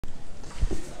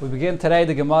We begin today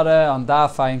the Gemara on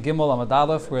Daf Ayin Gimel Amud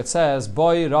Aleph, where it says,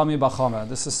 Boy Rami Bachama.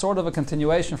 This is sort of a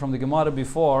continuation from the Gemara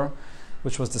before,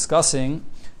 which was discussing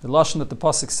the lashon that the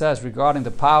pasuk says regarding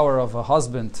the power of a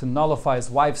husband to nullify his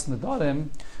wife's nedarim.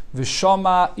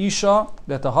 Vishoma Isha,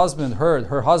 that her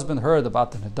husband heard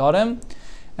about the nedarim,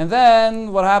 and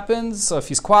then what happens? So if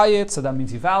he's quiet, so that means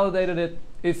he validated it.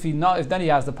 If then he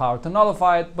has the power to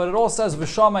nullify it. But it all says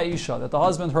Vishoma Isha, that the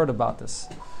husband heard about this.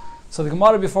 So the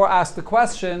Gemara before asked the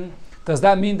question, does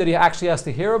that mean that he actually has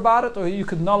to hear about it, or you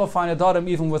could nullify nedarim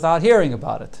even without hearing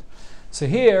about it? So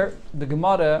here, the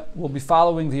Gemara will be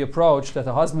following the approach that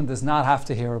the husband does not have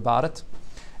to hear about it.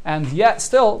 And yet,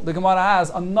 still, the Gemara has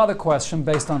another question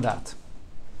based on that.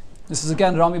 This is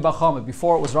again Rami Bachama.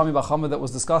 Before it was Rami Bachama that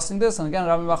was discussing this, and again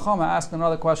Rami Bachama asked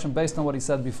another question based on what he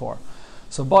said before.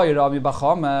 So boy, Rami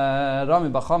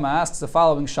Bachama asks the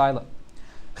following shaila.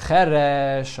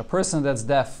 Cheresh, a person that's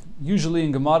deaf. Usually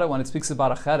in Gemara, when it speaks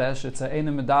about a cheresh, it's a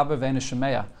eine medaber ve'ene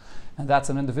shemeya, and that's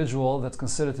an individual that's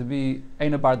considered to be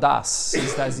eine bardas.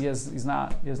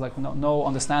 He has like no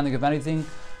understanding of anything.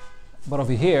 But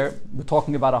over here, we're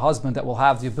talking about a husband that will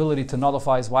have the ability to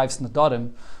nullify his wife's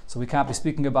nedarim, so we can't be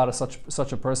speaking about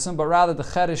such a person. But rather, the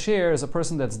cheresh here is a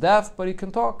person that's deaf, but he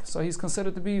can talk, so he's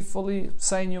considered to be a fully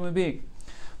sane human being.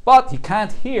 But he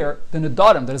can't hear the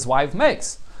nedarim that his wife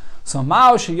makes. So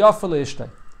what's the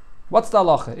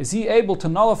halacha? Is he able to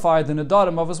nullify the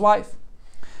nedarim of his wife?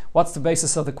 What's the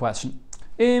basis of the question?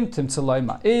 If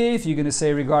you're going to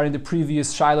say regarding the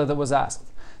previous shaila that was asked,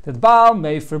 that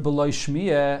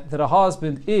a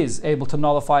husband is able to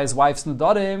nullify his wife's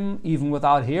nedarim even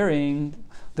without hearing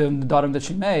the nedarim that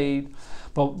she made,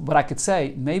 but I could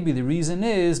say maybe the reason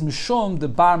is mishum the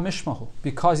bar mishmahu,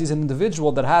 because he's an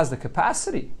individual that has the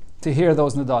capacity to hear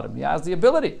those nedarim. He has the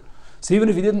ability. So even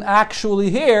if he didn't actually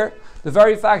hear, the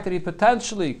very fact that he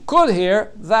potentially could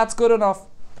hear, that's good enough.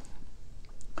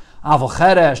 Aval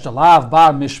cheresh, the lav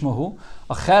bar mishmahu,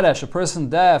 a cheresh, a person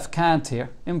deaf, can't hear.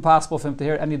 Impossible for him to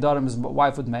hear any nedarim his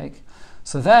wife would make.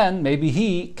 So then maybe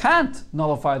he can't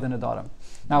nullify the nedarim.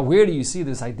 Now, where do you see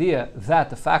this idea that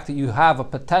the fact that you have a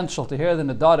potential to hear the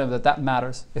nedarim, that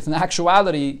matters? If in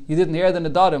actuality you didn't hear the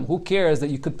nedarim, who cares that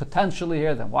you could potentially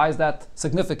hear them? Why is that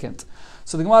significant?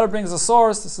 So the Gemara brings a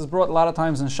source. This is brought a lot of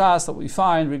times in Shas that we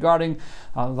find regarding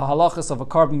the halachas of a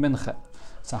carbon mincha.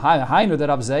 So Hainu that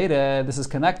Rab Zeire, this is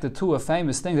connected to a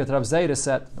famous thing that Rab Zeire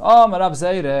said. Rab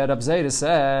Zeire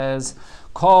says,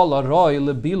 Kol aroi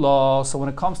lebila. So when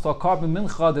it comes to a carbon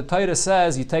mincha, the Torah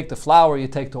says you take the flour, you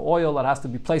take the oil, it has to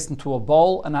be placed into a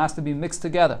bowl and it has to be mixed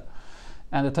together.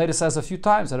 And the Torah says a few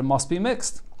times that it must be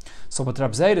mixed. So what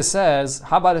Rab Zeire says,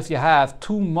 how about if you have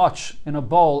too much in a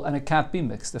bowl and it can't be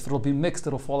mixed? If it'll be mixed,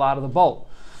 it'll fall out of the bowl.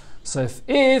 So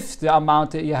if the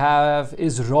amount that you have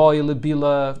is roy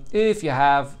lebila, if you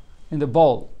have in the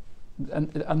bowl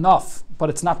enough, but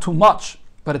it's not too much,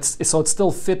 but it's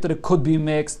still fit that it could be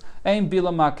mixed, ein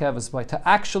bila ma'keves by. To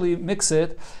actually mix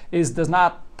it does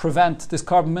not prevent this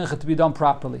carbon mincha to be done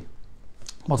properly.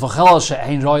 But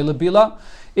ein roy lebila,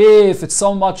 if it's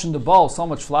so much in the bowl, so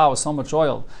much flour, so much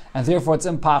oil, and therefore it's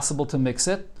impossible to mix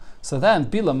it, so then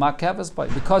bila ma'keves by,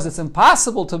 because it's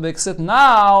impossible to mix it,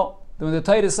 now when the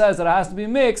Torah says that it has to be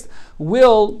mixed,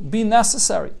 will be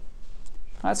necessary.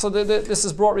 Right, so this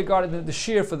is brought regarding the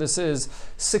shear for this is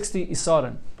 60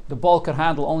 isarin. The bowl can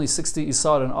handle only 60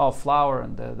 isarin of flour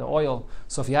and the oil.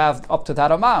 So if you have up to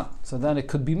that amount, so then it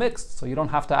could be mixed. So you don't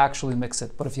have to actually mix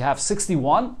it. But if you have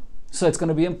 61, so it's going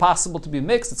to be impossible to be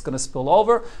mixed. It's going to spill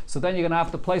over. So then you're going to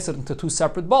have to place it into two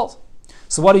separate bowls.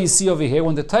 So what do you see over here?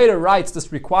 When the Torah writes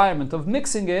this requirement of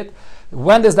mixing it,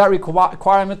 when does that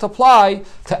requirement apply?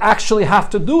 To actually have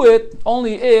to do it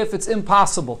only if it's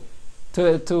impossible.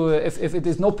 If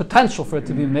there's no potential for it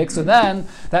to be mixed, so then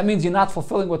that means you're not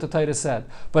fulfilling what the Torah said.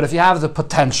 But if you have the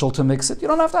potential to mix it, you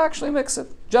don't have to actually mix it.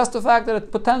 Just the fact that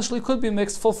it potentially could be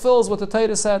mixed fulfills what the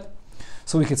Torah said.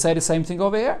 So we could say the same thing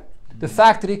over here. The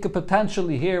fact that he could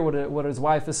potentially hear what his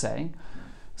wife is saying,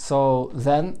 so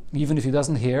then, even if he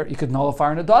doesn't hear, he could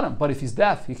nullify an nedarim. But if he's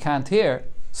deaf, he can't hear.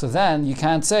 So then, you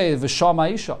can't say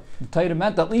v'shama isha. The Torah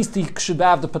meant at least he should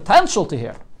have the potential to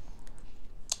hear.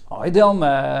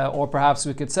 Or perhaps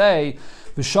we could say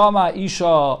v'shama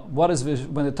isha. What is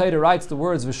when the Torah writes the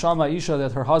words v'shama isha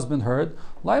that her husband heard?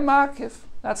 Lai makif.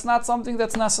 That's not something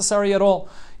that's necessary at all.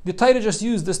 The Torah just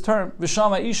used this term,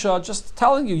 Vishama Isha, just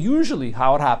telling you usually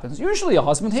how it happens. Usually a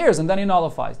husband hears and then he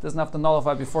nullifies. Doesn't have to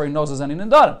nullify before he knows there's any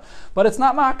nedarim. But it's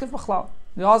not ma'akiv b'chlal.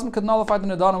 The husband could nullify the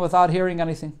nedarim without hearing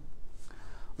anything.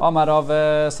 So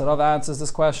Rav answers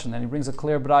this question and he brings a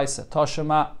clear braisa.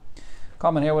 Toshema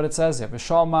Come and hear what it says here.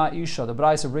 V'shama isha. The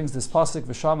Brisa brings this pasuk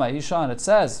v'shama isha, and it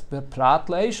says b'prat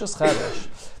leishas cheresh.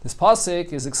 This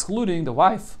pasuk is excluding the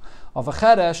wife of a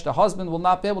cheresh. The husband will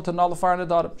not be able to nullify the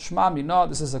nedarim. Shema mina.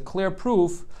 This is a clear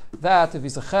proof that if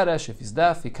he's a cheresh, if he's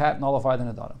deaf, he can't nullify the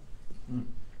nedarim.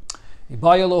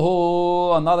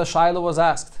 Another shaila was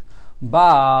asked.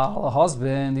 Baal, a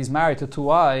husband, he's married to two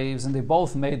wives, and they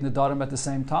both made nedarim at the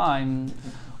same time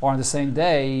or on the same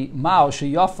day. Can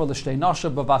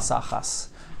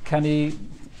he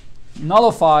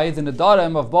nullify the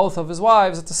nedarim of both of his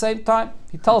wives at the same time?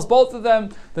 He tells both of them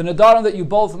the nedarim that you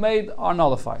both made are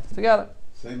nullified together.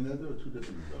 Same neder or two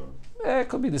different nedarim? It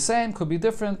could be the same, could be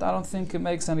different. I don't think it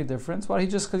makes any difference. But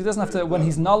because he doesn't have to, when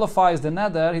he nullifies the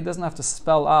neder, he doesn't have to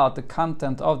spell out the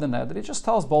content of the neder. He just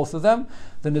tells both of them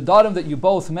the nedarim that you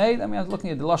both made. I mean, I was looking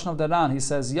at the lashon of the Ran. He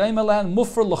says yaimelen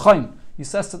mufr l'chaim. He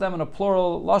says to them in a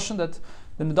plural lashon that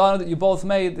the nedarim that you both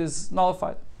made is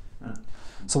nullified.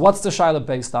 So what's the shaila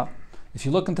based on? If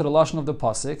you look into the lashon of the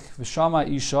pasuk,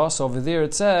 v'shama isha. So over there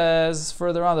it says,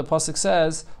 further on the pasuk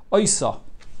says oisa.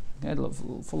 Okay,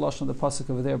 full lashon of the pasuk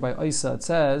over there by Isa, it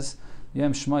says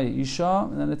Yem Shmai Isha,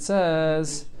 and then it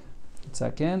says,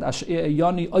 second,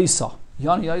 Yani Isa.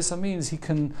 Yani Isa means he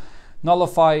can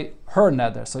nullify her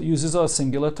neder, so it uses a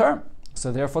singular term.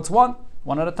 So therefore, it's one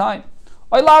at a time.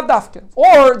 Or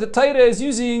the Torah is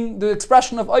using the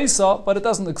expression of Isa, but it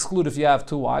doesn't exclude if you have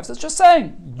two wives. It's just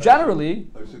saying generally.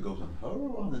 Isa goes on her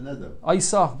or on the neder?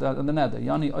 Isa on the neder.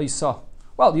 Yani Isa.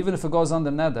 Well, even if it goes on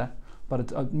the neder. But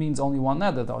it means only one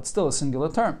neder, though. It's still a singular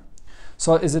term.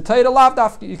 So is it Torah lav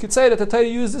dafka? You could say that the Torah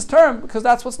used this term because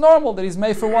that's what's normal, that he's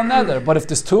made for one neder. But if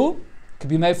there's two, it could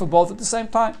be made for both at the same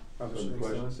time. If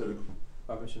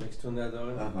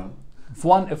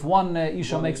one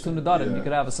isha makes two nedarim, you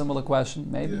could have a similar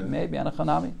question. Maybe,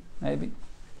 anachanami, maybe.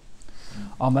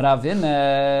 Amar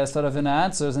Ravina, so Ravina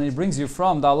answers, and he brings you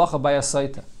from the halacha by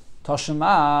Asaita.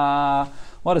 Toshima.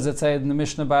 What does it say in the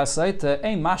Mishnah by Asaita?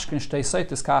 Ein mashkin shtei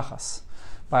saitis kachas.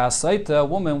 By Asaita, a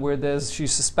woman where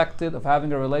she's suspected of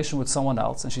having a relation with someone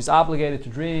else, and she's obligated to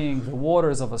drink the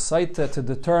waters of Asaita to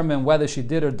determine whether she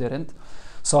did or didn't.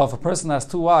 So if a person has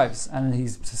two wives and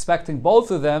he's suspecting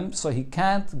both of them, so he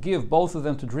can't give both of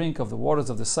them to drink of the waters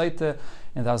of the Saita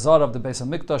and the Azar of the Beis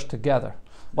HaMikdash together.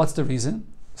 What's the reason?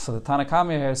 So the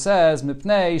Tanakh here says,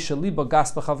 Mipnei sheliba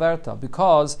gas b'chaverta,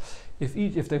 because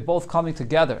if they're both coming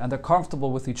together and they're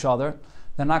comfortable with each other,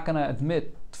 they're not going to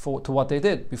admit to what they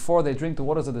did. Before they drink the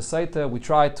waters of the Saita, we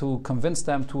try to convince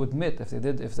them to admit. If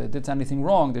they did anything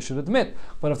wrong, they should admit.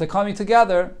 But if they're coming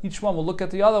together, each one will look at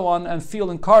the other one and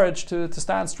feel encouraged to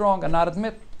stand strong and not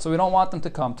admit. So we don't want them to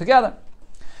come together.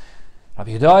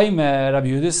 Rabbi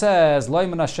Yehuda says,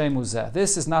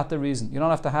 this is not the reason. You don't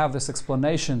have to have this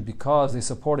explanation because they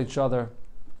support each other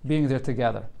being there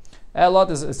together.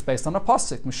 Elot is based on a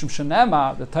pasuk. Mishum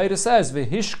shenema, the Torah says,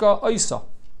 v'hishka oisa,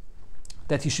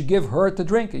 that he should give her to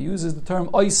drink. It uses the term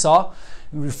oisa,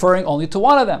 referring only to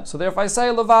one of them. So therefore I say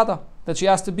levada, that she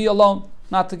has to be alone,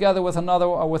 not together with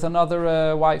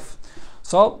another wife.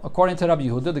 So according to Rabbi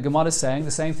Yehuda, the Gemara is saying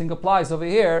the same thing applies over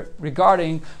here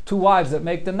regarding two wives that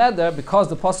make the neder. Because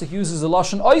the pasuk uses the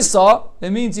lashon oisa,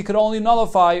 it means you could only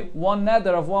nullify one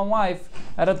neder of one wife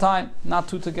at a time, not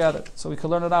two together. So we can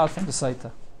learn it out from the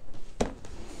Saita.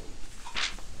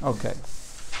 Okay.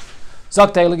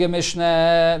 Zok Teilige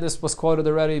Mishnah. This was quoted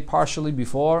already partially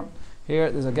before. Here,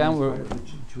 there's again we're.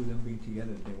 Children being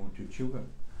together, they won't do tshuva.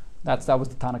 That was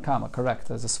the Tanakama, correct?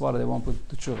 There's a swara they won't put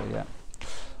the tshuva. Yeah.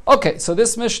 Okay, so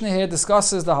this Mishnah here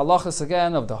discusses the halachas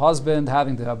again of the husband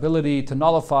having the ability to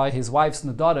nullify his wife's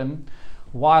nedarim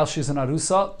while she's in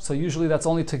arusa. So usually that's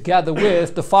only together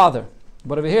with the father.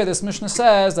 But over here, this Mishnah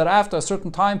says that after a certain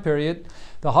time period,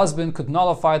 the husband could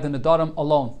nullify the nedarim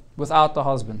alone, without the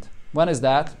husband. When is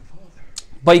that?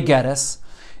 Baigeres.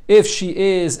 If she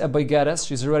is a baigeres,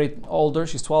 she's already older,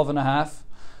 she's 12 and a half.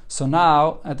 So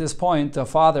now, at this point, the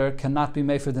father cannot be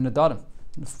made for the nedarim.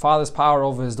 The father's power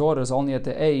over his daughter is only at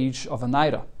the age of a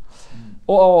naira.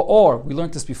 Or, we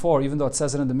learned this before, even though it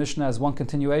says it in the Mishnah as one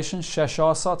continuation,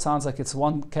 sheshasa, it sounds like it's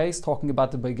one case, talking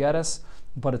about the baigeres,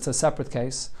 but it's a separate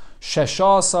case.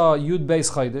 Sheshasa yud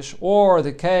beis chaydish, or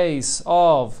the case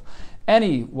of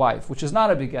any wife, which is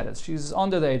not a baigeres, she's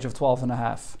under the age of 12 and a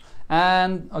half.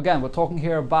 And again, we're talking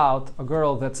here about a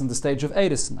girl that's in the stage of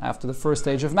Edison, after the first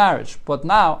stage of marriage. But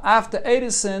now, after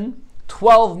Edison,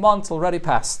 12 months already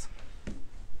passed.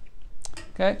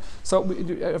 Okay, so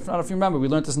if you remember, we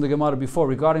learned this in the Gemara before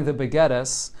regarding the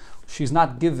baigeres. She's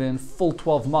not given full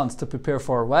 12 months to prepare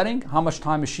for her wedding. How much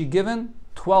time is she given?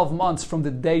 12 months from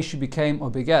the day she became a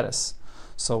baigeres.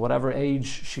 So whatever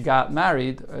age she got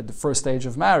married, the first stage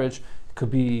of marriage, Could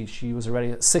be she was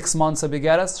already 6 months of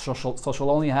begeres, so she'll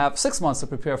only have 6 months to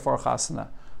prepare for a chasana.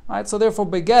 Right? So therefore,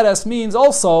 begeres means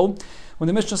also, when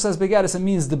the Mishnah says begeres, it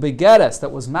means the begeres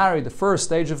that was married, the first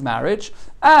stage of marriage,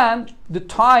 and the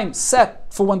time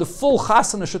set for when the full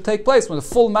chasana should take place, when the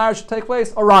full marriage should take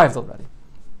place, arrived already.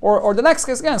 Or the next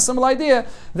case, again, similar idea,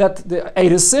 that the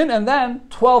ate his sin, and then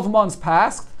 12 months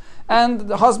passed, and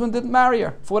the husband didn't marry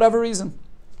her, for whatever reason.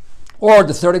 Or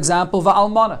the third example,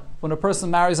 va'almana. When a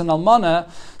person marries an almana,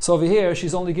 so over here,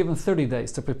 she's only given 30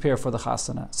 days to prepare for the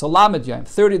chasana. So lamed yom,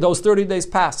 those 30 days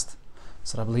passed.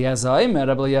 So Rabbi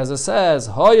Eliezer says,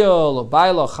 Hoyol,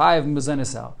 Bailo, Chayiv,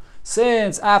 Muzenisel.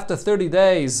 Since after 30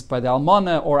 days by the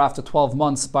almana, or after 12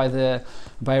 months by a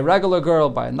regular girl,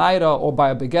 by a naira, or by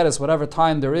a begeres, whatever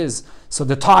time there is, so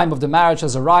the time of the marriage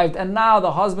has arrived, and now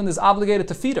the husband is obligated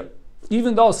to feed her.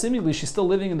 Even though seemingly she's still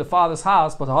living in the father's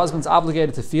house, but the husband's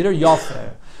obligated to feed her,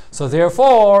 yofer. So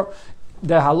therefore,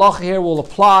 the halacha here will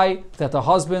apply that the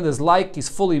husband is like he's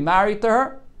fully married to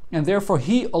her, and therefore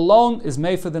he alone is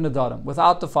made for the nedarim,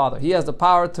 without the father. He has the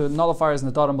power to nullify his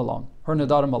nedarim alone, her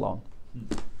nedarim alone.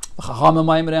 However,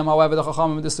 the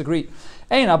Chachamim disagree.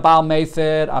 The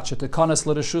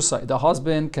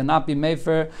husband cannot be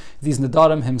mefer these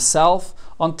nedarim himself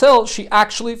until she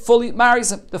actually fully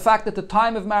marries him. The fact that the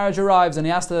time of marriage arrives and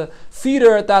he has to feed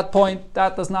her at that point,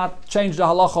 that does not change the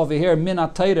halacha over here,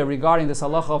 minat Torah, regarding this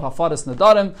halacha of hafadas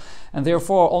nedarim, and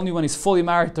therefore only when he's fully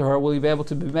married to her will he be able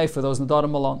to be mefer those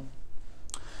nedarim alone.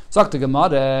 Zok the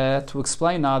Gemara to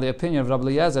explain now the opinion of Rabbi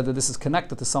Eliezer that this is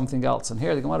connected to something else. And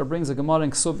here the Gemara brings a Gemara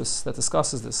in Ksubis that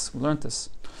discusses this. We learned this.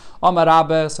 Amar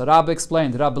Rabbe, so Rabbe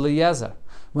explained, Rabbi Eliezer.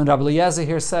 When Rabbi Eliezer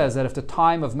here says that if the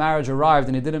time of marriage arrived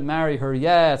and he didn't marry her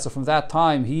yet, so from that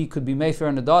time he could be mefer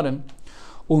and nedarim,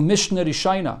 Mishnah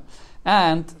Rishaina.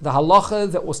 And the halacha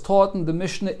that was taught in the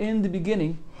Mishnah in the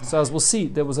beginning, so as we'll see,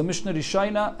 there was a Mishnah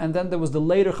Rishaina, and then there was the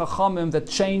later Chachamim that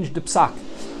changed the psak.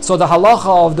 So the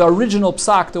halacha of the original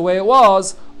psak, the way it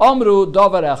was, Amru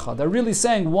Davar Echad. They're really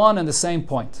saying one and the same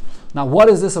point. Now, what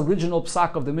is this original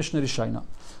psak of the Mishnah Rishaina?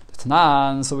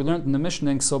 So we learned in the Mishnah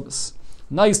in Ksubis.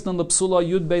 Naisnan l'psula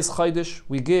yud beis chaydish.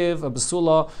 We give a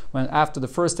besula when after the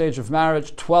first stage of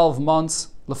marriage, 12 months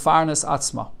lefarnes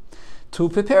atzma, to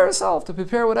prepare herself, to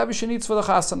prepare whatever she needs for the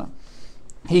chasana.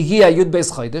 Higia yud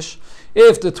beis chaydish.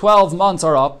 If the 12 months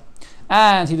are up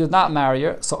and he did not marry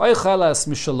her, so oicheles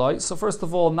mishaloi. So first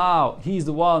of all, now he's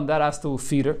the one that has to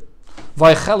feed her.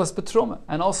 Vaycheles betruma.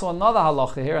 And also another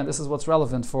halacha here, and this is what's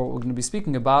relevant for what we're going to be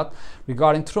speaking about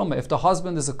regarding truma. If the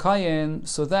husband is a kayin,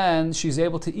 so then she's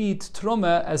able to eat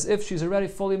truma as if she's already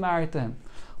fully married to him.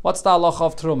 What's the halacha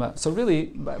of truma? So really,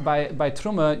 by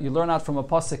truma, you learn out from a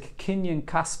pasuk kinyan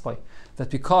kaspai, that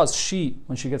because she,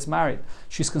 when she gets married,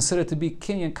 she's considered to be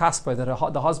kinyan kaspai, that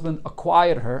the husband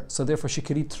acquired her, so therefore she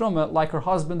could eat truma like her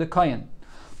husband the kayin.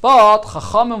 But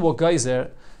chachamim will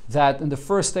geyser that in the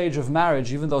first stage of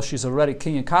marriage, even though she's already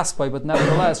kinyan kaspai, but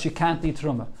nevertheless she can't eat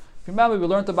truma. Remember, we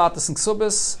learned about this in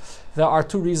Ksubis. There are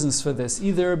two reasons for this.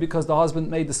 Either because the husband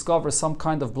may discover some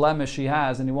kind of blemish she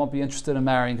has and he won't be interested in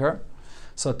marrying her.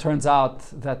 So it turns out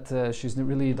that she's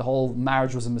really, the whole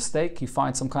marriage was a mistake. He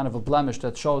finds some kind of a blemish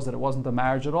that shows that it wasn't a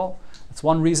marriage at all. That's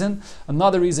one reason.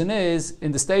 Another reason is,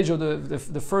 in the stage of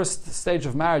the first stage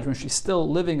of marriage, when she's still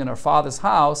living in her father's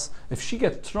house, if she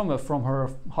gets truma from her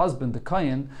husband, the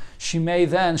kayin, she may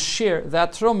then share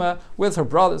that truma with her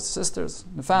brothers, sisters,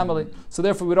 the family. So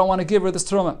therefore we don't want to give her this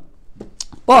truma.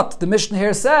 But the Mishnah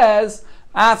here says,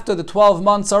 after the 12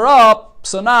 months are up,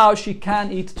 so now she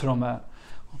can eat truma.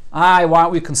 Why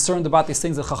aren't we concerned about these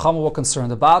things that Chachamim were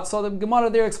concerned about? So the Gemara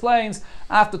there explains,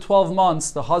 after 12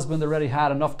 months, the husband already had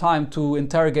enough time to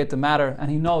interrogate the matter, and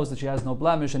he knows that she has no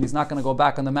blemish, and he's not going to go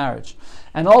back on the marriage.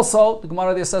 And also, the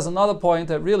Gemara there says another point,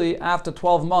 that really, after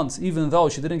 12 months, even though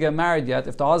she didn't get married yet,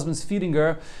 if the husband's feeding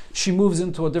her, she moves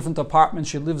into a different apartment,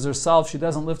 she lives herself, she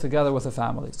doesn't live together with her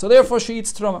family. So therefore, she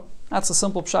eats truma. That's a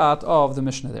simple pshat of the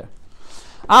Mishnah there.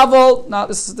 Avol, now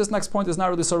this next point is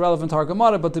not really so relevant to our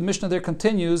Gemara, but the Mishnah there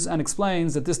continues and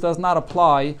explains that this does not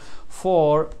apply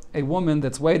for a woman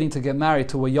that's waiting to get married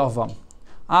to a yavam.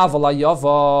 Avol a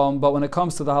yavam, but when it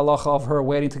comes to the halacha of her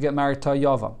waiting to get married to a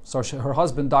yavam, so her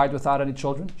husband died without any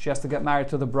children, she has to get married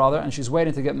to the brother, and she's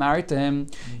waiting to get married to him,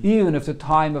 even if the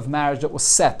time of marriage that was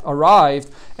set arrived,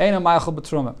 eina ma'achal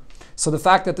b'truma. So the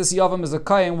fact that this yavam is a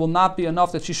kayin will not be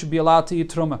enough that she should be allowed to eat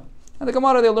truma. And the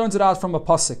Gemara there learns it out from a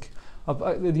pasuk.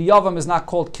 The yavam is not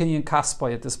called kinyan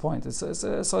kaspai at this point.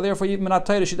 So therefore, even minat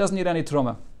Torah, she doesn't need any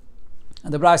truma.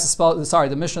 And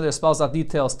the Mishnah there spells out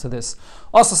details to this.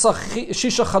 Also,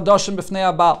 shisha chadashim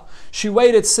b'fnei abal. She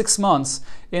waited 6 months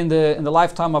in the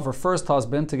lifetime of her first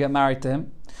husband to get married to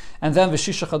him, and then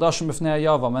Vishisha Chadashim B'fnei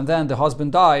Yavam, and then the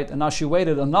husband died, and now she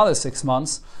waited another 6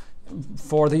 months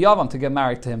for the Yavam to get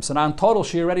married to him. So now in total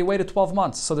she already waited 12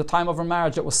 months. So the time of her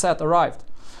marriage that was set arrived.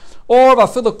 Or or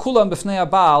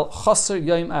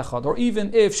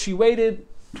even if she waited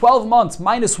 12 months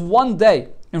minus 1 day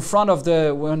in front of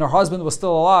when her husband was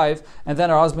still alive, and then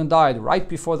her husband died right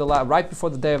before the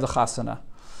day of the chasana.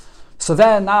 So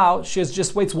then now she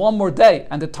just waits 1 more day,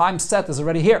 and the time set is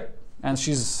already here, and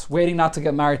she's waiting not to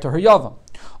get married to her yavam.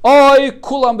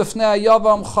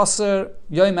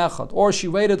 Or she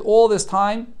waited all this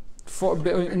time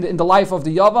in the life of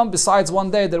the yavam, besides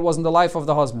 1 day that was in the life of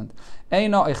the husband.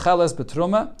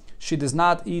 She does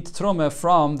not eat truma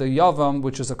from the yavam,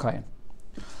 which is a kain.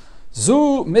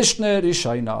 Zu Mishnah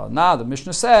Rishayna. Now the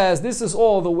Mishnah says this is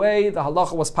all the way the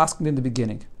halacha was paskin in the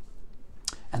beginning.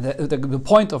 And the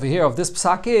point over here of this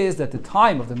psak is that the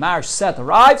time of the marriage set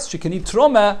arrives, she can eat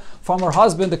truma from her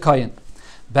husband, the kain.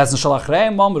 Bezdin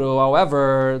Shalachreim Mamru,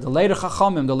 however, the later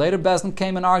Chachamim, the later Bezdin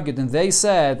came and argued, and they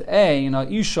said,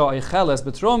 Isha Eicheles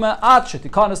Betruma At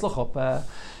Shetikanis L'Chuppah.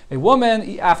 A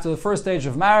woman, after the first stage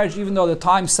of marriage, even though the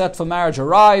time set for marriage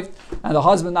arrived, and the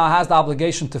husband now has the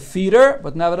obligation to feed her,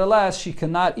 but nevertheless, she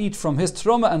cannot eat from his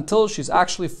truma until she's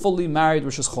actually fully married,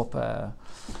 which is chuppah.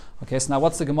 Okay, so now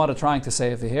what's the Gemara trying to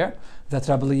say over here? That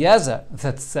Rabbi Eliezer,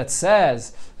 that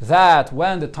says that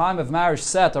when the time of marriage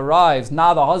set arrives,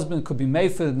 now the husband could be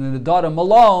meifed in the Nedarim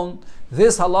alone.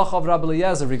 This halacha of Rabbi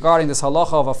Eliezer regarding this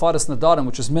halacha of afaris Nedarim,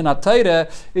 which is minat Torah,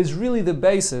 is really the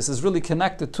basis, is really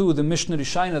connected to the Mishnah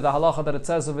Rishayna, the halacha that it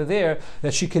says over there,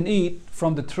 that she can eat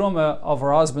from the truma of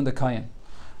her husband, the kayin.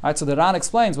 Right, so the Ran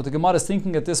explains what the Gemara is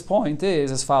thinking at this point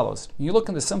is as follows. When you look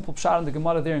in the simple pshat in the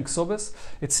Gemara there in Ksubis,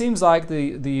 it seems like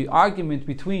the argument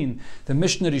between the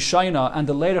Mishnah Rishayna and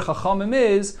the later Chachamim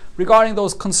is regarding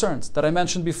those concerns that I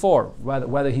mentioned before,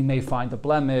 whether he may find a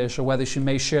blemish or whether she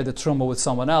may share the truma with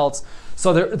someone else.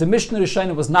 So the Mishnah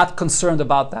Rishayna was not concerned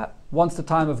about that once the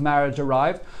time of marriage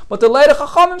arrived. But the later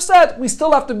Chachamim said, we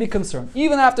still have to be concerned.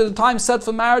 Even after the time set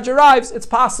for marriage arrives, it's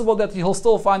possible that he'll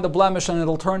still find a blemish and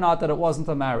it'll turn out that it wasn't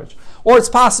a marriage. Or it's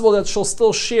possible that she'll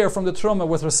still share from the truma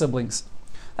with her siblings.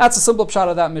 That's a simple pshat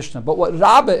of that Mishnah. But what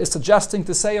Rabbah is suggesting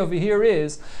to say over here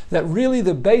is that really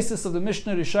the basis of the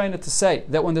Mishnah Rishayna to say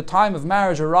that when the time of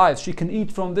marriage arrives, she can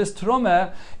eat from this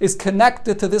truma is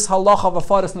connected to this halacha of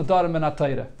afaris Nedarim and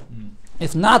atayra.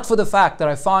 If not for the fact that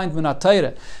I find minat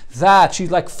Torah that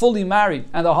she's like fully married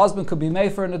and the husband could be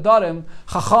mefer Nedarim,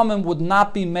 Chachamim would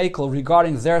not be mekel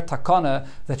regarding their takana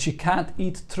that she can't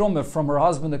eat truma from her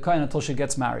husband the kain until she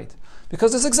gets married.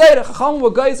 Because it's exeda. Chachamim were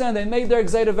guys and they made their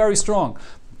exeda very strong.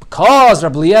 Because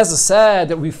Rabbi Eliezer said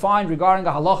that we find regarding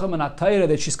a halacha minat Torah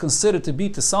that she's considered to be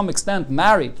to some extent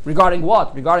married. Regarding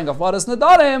what? Regarding afaris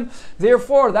Nedarim.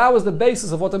 Therefore, that was the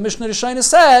basis of what the Mishnah Rishayna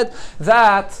said,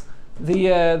 that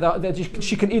that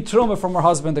she can eat truma from her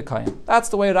husband the kain. That's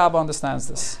the way Rabbah understands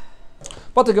this.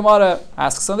 But the Gemara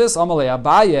asks on this, Amalei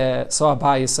Abaye. So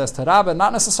Abaye says to Rabbah,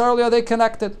 not necessarily are they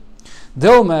connected.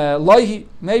 Dilme loihi.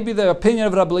 Maybe the opinion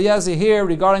of Rabbi Eliezer here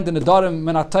regarding the Nedarim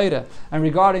minat Torah and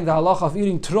regarding the halacha of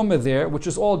eating truma there, which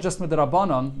is all just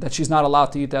midrabanan, that she's not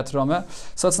allowed to eat that truma.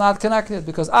 So it's not connected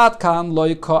because ad kan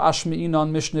loika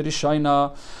ashmi'inon Mishnah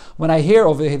Rishayna. When I hear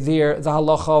over there the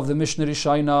halacha of the Mishnah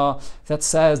Rishayna that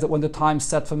says that when the time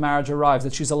set for marriage arrives,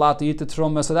 that she's allowed to eat the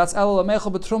truma, so that's el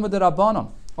lamechel b'truma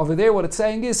derabanan. Over there, what it's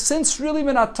saying is, since really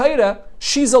minat Torah,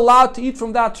 she's allowed to eat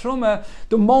from that truma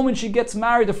the moment she gets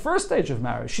married, the first stage of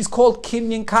marriage. She's called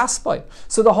kinyan kaspai.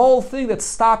 So the whole thing that's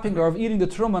stopping her of eating the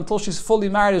truma until she's fully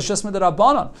married is just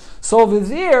midrabanan. So over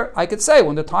there, I could say,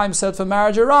 when the time set for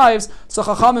marriage arrives, so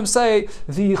Chachamim say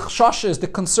the chashas, the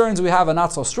concerns we have are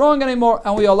not so strong anymore,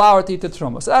 and we allow her to eat the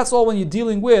truma. So that's all when you're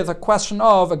dealing with a question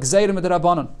of a gzeira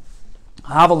midrabanan.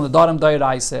 Havel Nedarim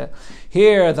Dairaise.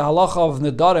 Here, the halacha of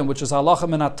Nedarim, which is halacha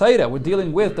minat Torah, we're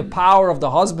dealing with the power of the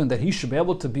husband that he should be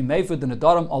able to be meifed the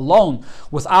Nedarim alone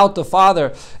without the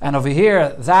father. And over here,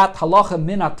 that halacha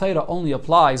minat Torah only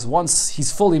applies once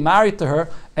he's fully married to her.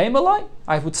 Emalai?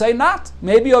 I would say not.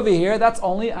 Maybe over here, that's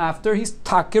only after he's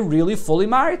taka really fully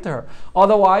married to her.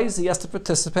 Otherwise, he has to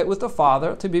participate with the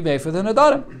father to be meifed the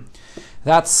Nedarim.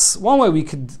 That's one way we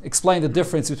could explain the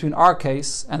difference between our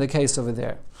case and the case over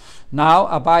there. Now,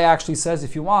 Abai actually says,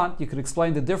 if you want, you could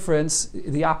explain the difference,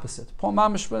 the opposite,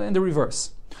 in the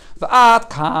reverse. V'at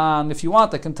kan, if you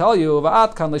want, I can tell you,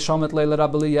 v'at kan le'shomet le'le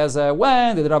Rabbi Eliezer.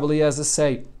 When did Rabbi Eliezer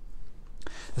say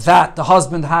that the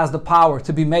husband has the power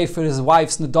to be made for his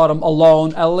wife's Nedarim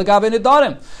alone, el legabe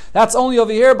Nedarim? That's only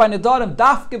over here by Nedarim.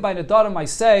 Dafke by Nedarim, I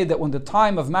say that when the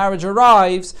time of marriage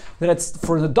arrives, that it's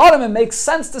for Nedarim, it makes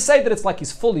sense to say that it's like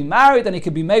he's fully married and he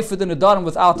could be made for the Nedarim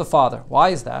without the father. Why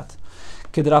is that?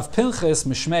 Kid Rav Pinchas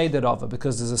Mishmei de Rava,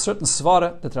 because there's a certain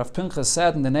svara that Rav Pinchas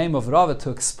said in the name of Rava to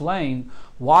explain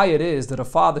why it is that a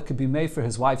father could be made for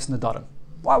his wife's nedarim.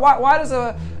 Why does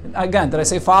again, did I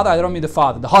say father? I don't mean the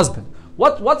father, the husband.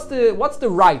 What's the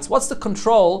rights? What's the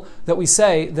control that we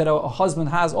say that a husband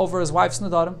has over his wife's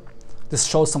nedarim? This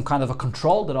shows some kind of a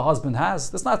control that a husband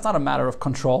has. It's not a matter of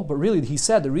control, but really he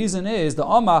said the reason is the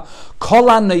Amma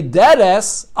kolan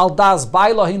neideres al das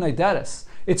baila hi neideres.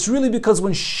 It's really because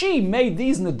when she made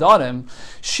these nedarim,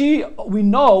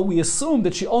 we assume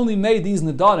that she only made these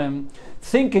nedarim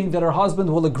thinking that her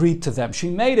husband will agree to them. She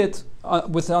made it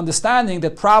with the understanding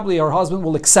that probably her husband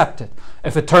will accept it.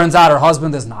 If it turns out her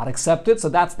husband does not accept it, so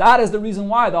that is the reason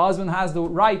why the husband has the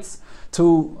rights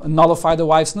to nullify the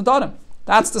wife's nedarim.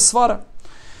 That's the svara.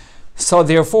 So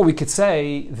therefore we could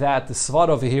say that the svara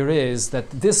over here is that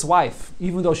this wife,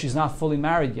 even though she's not fully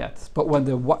married yet, but when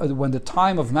the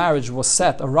time of marriage was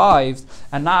set, arrived,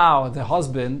 and now the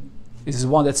husband is the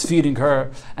one that's feeding her,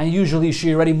 and usually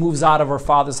she already moves out of her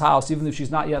father's house, even if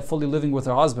she's not yet fully living with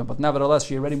her husband, but nevertheless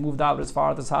she already moved out of his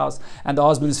father's house, and the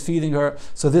husband is feeding her.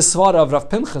 So this svara of Rav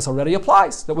Pinchas already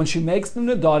applies, that when she makes the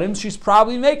nedarim, she's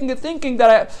probably making it thinking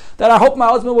that I hope my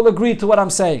husband will agree to what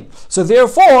I'm saying. So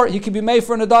therefore, he can be made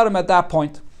for a nedarim at that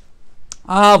point.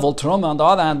 Vol truma, on the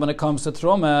other hand, when it comes to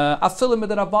truma, afilim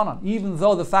mid'Rabbanan, even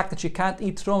though the fact that she can't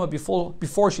eat truma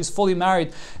before she's fully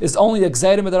married is only a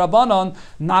gzeira mid'Rabbanan,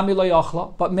 nami lo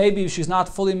yachla. But maybe if she's not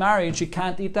fully married, she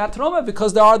can't eat that truma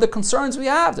because there are the concerns we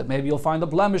have, that maybe you'll find a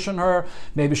blemish in her,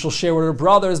 maybe she'll share with her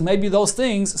brothers, maybe those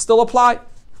things still apply.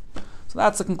 So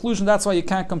that's the conclusion. That's why you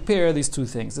can't compare these two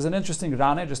things. There's an interesting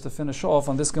Rane, just to finish off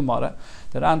on this Gemara.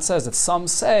 The Ran says that some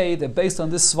say that based on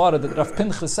this svara that Rav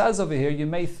Pinchas says over here, you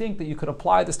may think that you could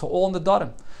apply this to all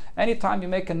nedarim. Anytime you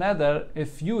make a neder,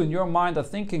 if you in your mind are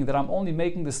thinking that I'm only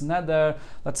making this neder,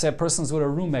 let's say a person's with a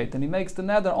roommate, and he makes the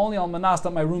neder only on manas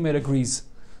that my roommate agrees.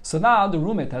 So now the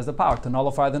roommate has the power to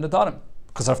nullify the nedarim.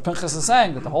 Because Rav Pinchas is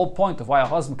saying that the whole point of why a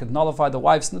husband could nullify the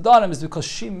wife's nedarim is because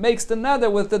she makes the neder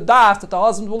with the daf that the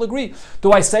husband will agree.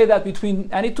 Do I say that between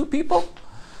any two people?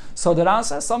 So the Ran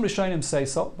says, some Rishonim say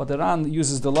so, but the Ran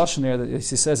uses the lashon here that he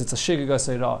says it's a shigaga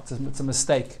seira, it's a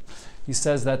mistake. He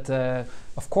says that,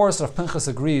 of course, Rav Pinchas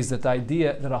agrees that the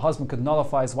idea that a husband could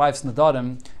nullify his wife's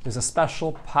nedarim is a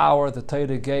special power the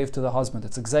Torah gave to the husband.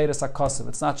 It's a gzeiras hakosov.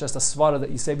 It's not just a svara that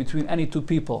you say between any two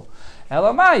people.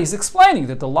 Elamai, he's explaining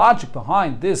that the logic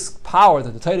behind this power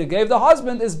that the Torah gave the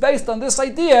husband is based on this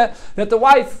idea that the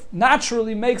wife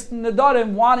naturally makes the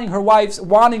nedarim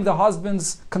wanting the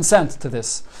husband's consent to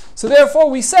this. So therefore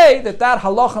we say that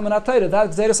halacha min ha-Torah,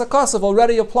 that gzeiras hakosov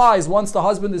already applies once the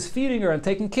husband is feeding her and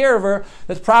taking care of her,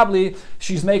 that probably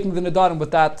she's making the nedarim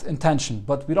with that intention.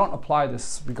 But we don't apply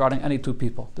this regarding any two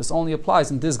people. This only applies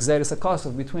in this gzeiras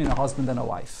hakosov between a husband and a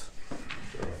wife.